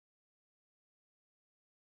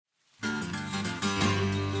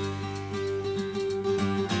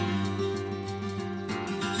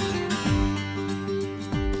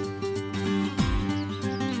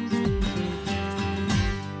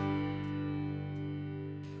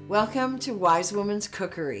Welcome to Wisewoman's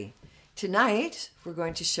Cookery. Tonight, we're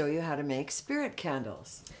going to show you how to make spirit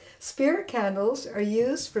candles. Spirit candles are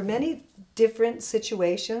used for many different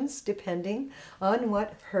situations depending on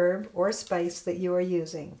what herb or spice that you are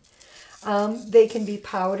using. They can be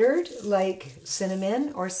powdered like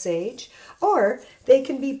cinnamon or sage, or they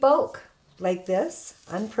can be bulk like this,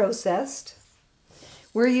 unprocessed.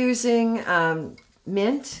 We're using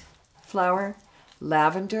mint, flower,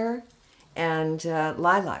 lavender, and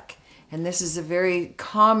lilac. And this is a very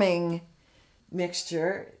calming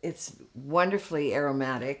mixture. It's wonderfully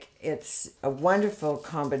aromatic. It's a wonderful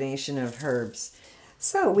combination of herbs.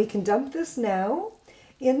 So we can dump this now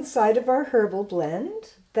inside of our herbal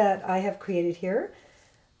blend that I have created here.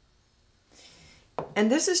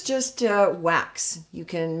 And this is just wax. You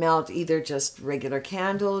can melt either just regular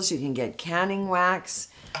candles, you can get canning wax.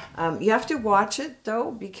 You have to watch it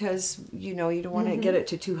though, because you don't want to get it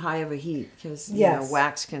to too high of a heat, because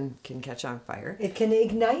wax can catch on fire. It can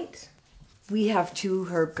ignite. We have 2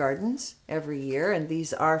 herb gardens every year, and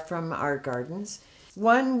these are from our gardens.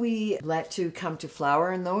 One we let to come to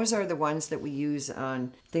flower, and those are the ones that we use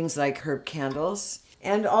on things like herb candles.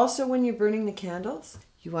 And also when you're burning the candles,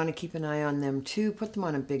 you want to keep an eye on them too. Put them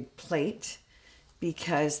on a big plate,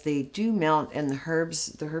 because they do melt, and the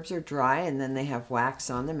herbs are dry, and then they have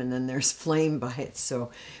wax on them, and then there's flame by it.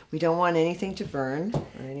 So we don't want anything to burn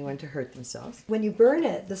or anyone to hurt themselves. When you burn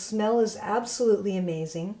it, the smell is absolutely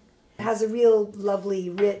amazing. It has a real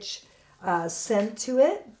lovely, rich scent to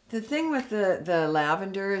it. The thing with the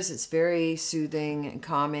lavender is it's very soothing and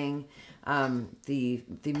calming. The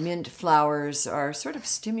mint flowers are sort of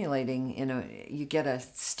stimulating. You get a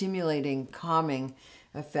stimulating, calming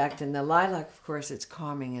effect, and the lilac, of course, it's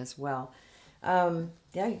calming as well.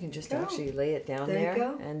 Yeah, you can just actually lay it down there. There you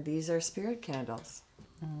go. And these are spirit candles.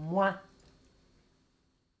 Mwah.